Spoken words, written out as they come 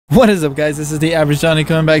What is up, guys? This is the Average Johnny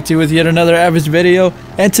coming back to you with yet another average video,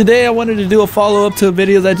 and today I wanted to do a follow-up to a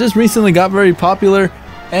video that just recently got very popular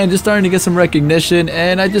and just starting to get some recognition,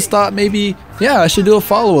 and I just thought maybe, yeah, I should do a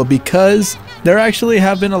follow-up because there actually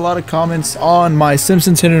have been a lot of comments on my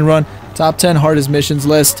Simpsons Hit and Run top 10 hardest missions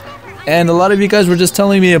list, and a lot of you guys were just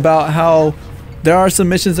telling me about how there are some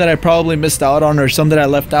missions that I probably missed out on or some that I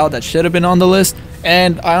left out that should have been on the list,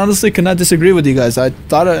 and I honestly could not disagree with you guys. I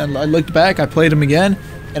looked back, I played them again,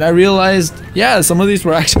 and I realized, yeah, some of these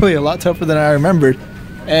were actually a lot tougher than I remembered.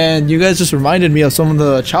 And you guys just reminded me of some of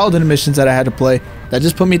the childhood missions that I had to play that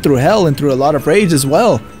just put me through hell and through a lot of rage as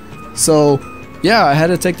well. So, yeah, I had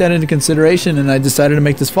to take that into consideration, and I decided to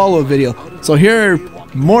make this follow-up video. So here are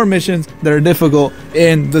more missions that are difficult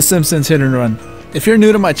in the Simpsons Hit and Run. If you're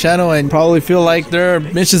new to my channel and probably feel like there are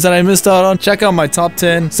missions that I missed out on, check out my top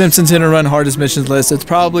 10 Simpsons Hit and Run hardest missions list. It's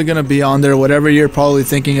probably going to be on there, whatever you're probably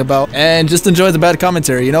thinking about. And just enjoy the bad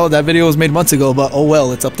commentary. You know, that video was made months ago, but oh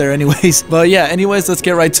well, it's up there anyways. But yeah, anyways, let's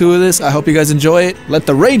get right to this. I hope you guys enjoy it. Let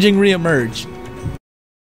the raging re-emerge.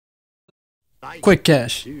 Quick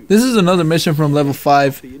Cash. This is another mission from level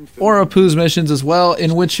 5, or Apu's missions as well,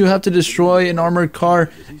 in which you have to destroy an armored car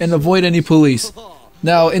and avoid any police.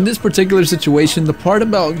 Now, in this particular situation, the part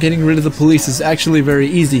about getting rid of the police is actually very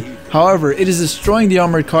easy. However, it is destroying the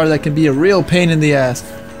armored car that can be a real pain in the ass.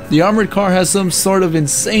 The armored car has some sort of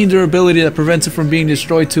insane durability that prevents it from being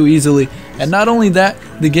destroyed too easily. And not only that,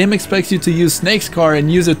 the game expects you to use Snake's car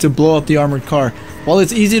and use it to blow up the armored car. While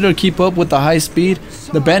it's easy to keep up with the high speed,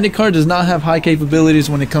 the Bandit car does not have high capabilities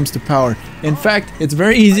when it comes to power. In fact, it's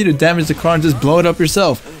very easy to damage the car and just blow it up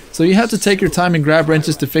yourself. So you have to take your time and grab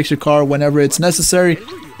wrenches to fix your car whenever it's necessary,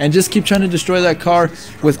 and just keep trying to destroy that car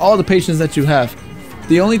with all the patience that you have.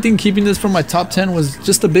 The only thing keeping this from my top 10 was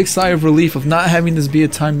just a big sigh of relief of not having this be a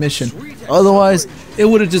timed mission. Otherwise, it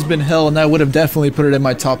would have just been hell, and I would have definitely put it in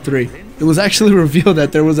my top 3. It was actually revealed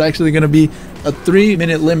that there was actually going to be a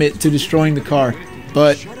 3-minute limit to destroying the car,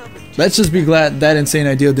 but let's just be glad that insane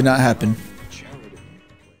idea did not happen.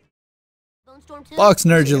 Fox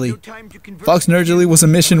Nergily. Fox Nergily was a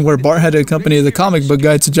mission where Bart had to accompany the comic book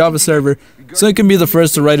guy to Java server so he can be the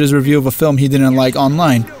first to write his review of a film he didn't like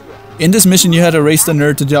online. In this mission you had to race the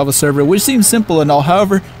nerd to Java server, which seems simple and all.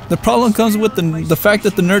 However, the problem comes with the fact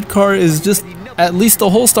that the nerd car is just at least a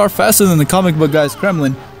whole star faster than the comic book guy's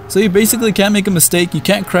Kremlin. So you basically can't make a mistake, you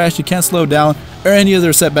can't crash, you can't slow down, or any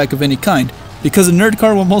other setback of any kind, because a nerd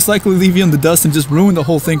car will most likely leave you in the dust and just ruin the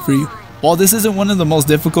whole thing for you. While this isn't one of the most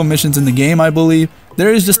difficult missions in the game, I believe,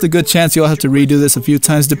 there is just a good chance you'll have to redo this a few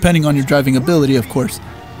times depending on your driving ability, of course.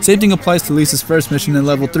 Same thing applies to Lisa's first mission in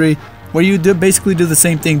level 3, where you basically do the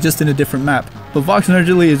same thing just in a different map. But Fox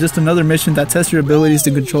Nergily is just another mission that tests your abilities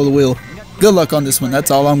to control the wheel. Good luck on this one,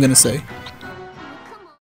 that's all I'm gonna say.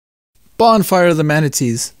 Bonfire of the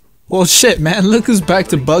Manatees. Well shit man, look who's back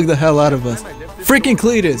to bug the hell out of us. Freaking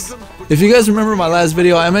Cletus! If you guys remember my last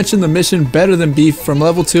video, I mentioned the mission Better Than Beef from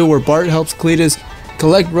level 2 where Bart helps Cletus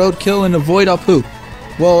collect roadkill and avoid Apu.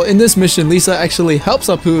 Well, in this mission, Lisa actually helps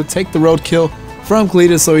Apu take the roadkill from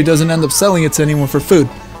Cletus so he doesn't end up selling it to anyone for food.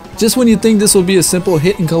 Just when you think this will be a simple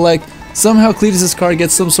hit and collect, somehow Cletus' car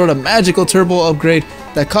gets some sort of magical turbo upgrade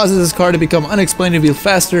that causes his car to become unexplainably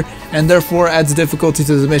faster and therefore adds difficulty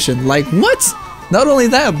to the mission. Like, what? Not only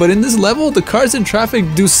that, but in this level, the cars in traffic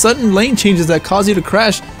do sudden lane changes that cause you to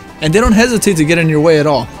crash, and they don't hesitate to get in your way at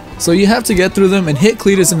all. So you have to get through them and hit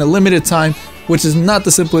Cletus in a limited time, which is not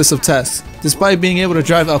the simplest of tasks. Despite being able to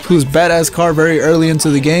drive Apu's badass car very early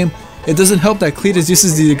into the game, it doesn't help that Cletus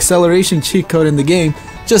uses the acceleration cheat code in the game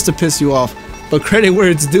just to piss you off. But credit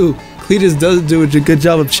where it's due, Cletus does do a good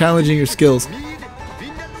job of challenging your skills.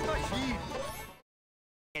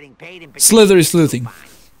 Slithery Sleuthing.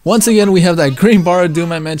 Once again, we have that green bar of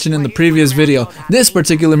doom I mentioned in the previous video. This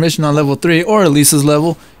particular mission on level 3, or Lisa's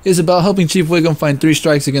level, is about helping Chief Wiggum find 3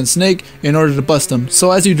 strikes against Snake in order to bust him. So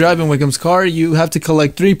as you drive in Wiggum's car, you have to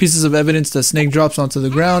collect 3 pieces of evidence that Snake drops onto the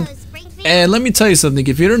ground. And let me tell you something,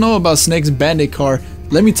 if you don't know about Snake's Bandit car,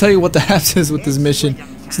 let me tell you what the haps is with this mission.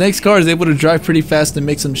 Snake's car is able to drive pretty fast and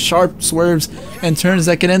make some sharp swerves and turns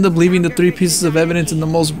that can end up leaving the 3 pieces of evidence in the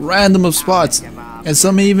most random of spots. And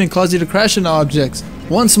some may even cause you to crash into objects.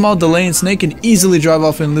 One small delay and Snake can easily drive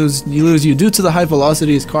off and lose you due to the high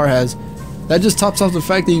velocity his car has. That just tops off the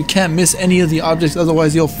fact that you can't miss any of the objects,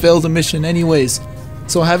 otherwise you'll fail the mission anyways.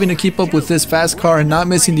 So having to keep up with this fast car and not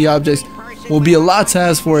missing the objects will be a lot to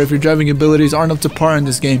ask for if your driving abilities aren't up to par in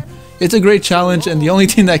this game. It's a great challenge, and the only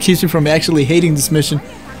thing that keeps me from actually hating this mission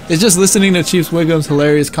is just listening to Chief Wiggum's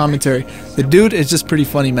hilarious commentary. The dude is just pretty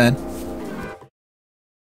funny, man.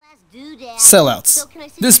 Sellouts.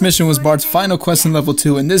 This mission was Bart's final quest in level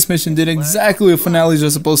 2, and this mission did exactly what finales are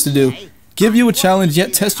supposed to do. Give you a challenge,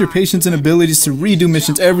 yet test your patience and abilities to redo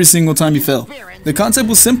missions every single time you fail. The concept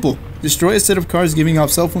was simple. Destroy a set of cars giving off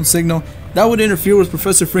cell phone signal that would interfere with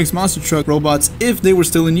Professor Frink's monster truck robots if they were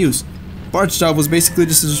still in use. Bart's job was basically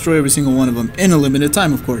just to destroy every single one of them, in a limited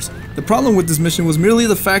time of course. The problem with this mission was merely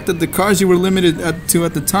the fact that the cars you were limited to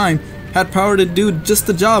at the time had power to do just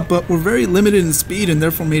the job, but were very limited in speed and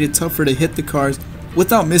therefore made it tougher to hit the cars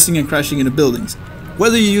without missing and crashing into buildings.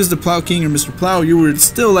 Whether you used the Plow King or Mr. Plow, you were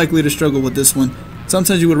still likely to struggle with this one.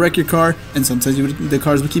 Sometimes you would wreck your car, and sometimes the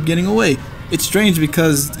cars would keep getting away. It's strange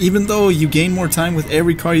because even though you gain more time with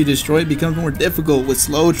every car you destroy, it becomes more difficult with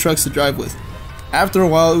slow trucks to drive with. After a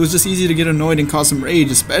while, it was just easy to get annoyed and cause some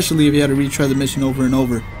rage, especially if you had to retry the mission over and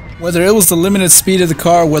over. Whether it was the limited speed of the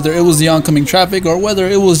car, whether it was the oncoming traffic, or whether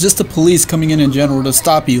it was just the police coming in general to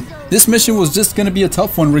stop you, this mission was just going to be a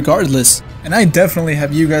tough one regardless. And I definitely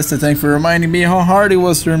have you guys to thank for reminding me how hard it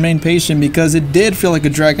was to remain patient, because it did feel like a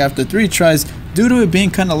drag after 3 tries due to it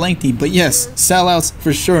being kinda lengthy. But yes, Sellouts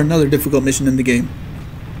for sure another difficult mission in the game.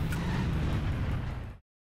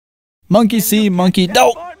 Monkey see, monkey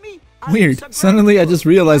no! Weird. Suddenly I just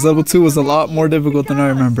realized level 2 was a lot more difficult than I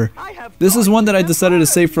remember. This is one that I decided to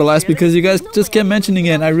save for last because you guys just kept mentioning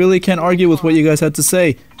it and I really can't argue with what you guys had to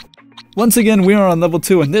say. Once again, we are on level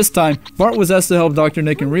 2, and this time, Bart was asked to help Dr.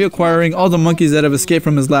 Nick in reacquiring all the monkeys that have escaped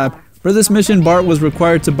from his lab. For this mission, Bart was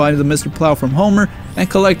required to buy the Mr. Plow from Homer and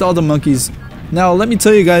collect all the monkeys. Now, let me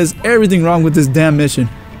tell you guys everything wrong with this damn mission.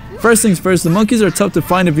 First things first, the monkeys are tough to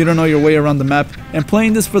find if you don't know your way around the map, and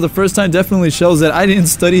playing this for the first time definitely shows that I didn't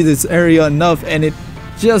study this area enough, and it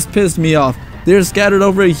just pissed me off. They're scattered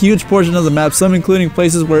over a huge portion of the map, some including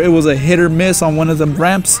places where it was a hit or miss on one of the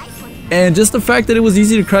ramps. And just the fact that it was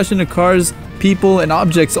easy to crash into cars, people, and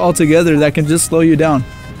objects all together that can just slow you down.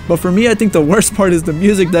 But for me, I think the worst part is the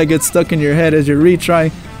music that gets stuck in your head as you're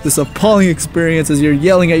retrying this appalling experience as you're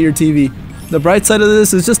yelling at your TV. The bright side of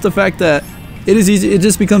this is just the fact that it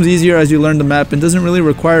just becomes easier as you learn the map and doesn't really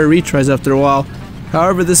require retries after a while.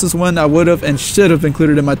 However, this is one I would have and should have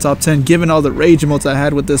included in my top 10 given all the rage emotes I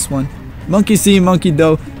had with this one. Monkey see, monkey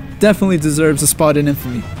do definitely deserves a spot in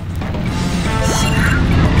infamy.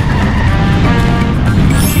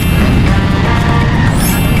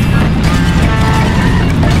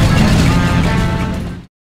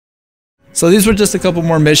 So these were just a couple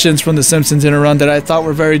more missions from the Simpsons in a run that I thought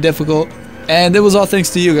were very difficult, and it was all thanks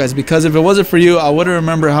to you guys, because if it wasn't for you, I wouldn't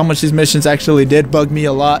remember how much these missions actually did bug me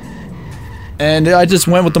a lot, and I just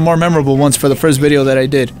went with the more memorable ones for the first video that I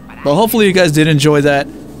did. But hopefully you guys did enjoy that.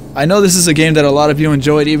 I know this is a game that a lot of you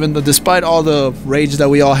enjoyed, even though despite all the rage that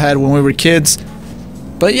we all had when we were kids.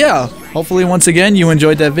 But yeah, hopefully once again you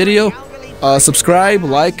enjoyed that video. Subscribe,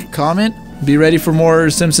 like, comment, be ready for more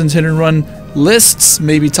Simpsons hit and run lists,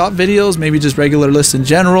 maybe top videos, maybe just regular lists in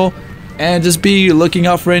general, and just be looking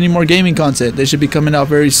out for any more gaming content. They should be coming out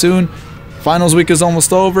very soon. Finals week is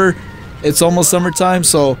almost over. It's almost summertime,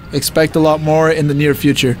 so expect a lot more in the near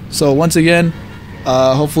future. So once again,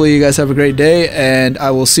 hopefully you guys have a great day, and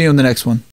I will see you in the next one.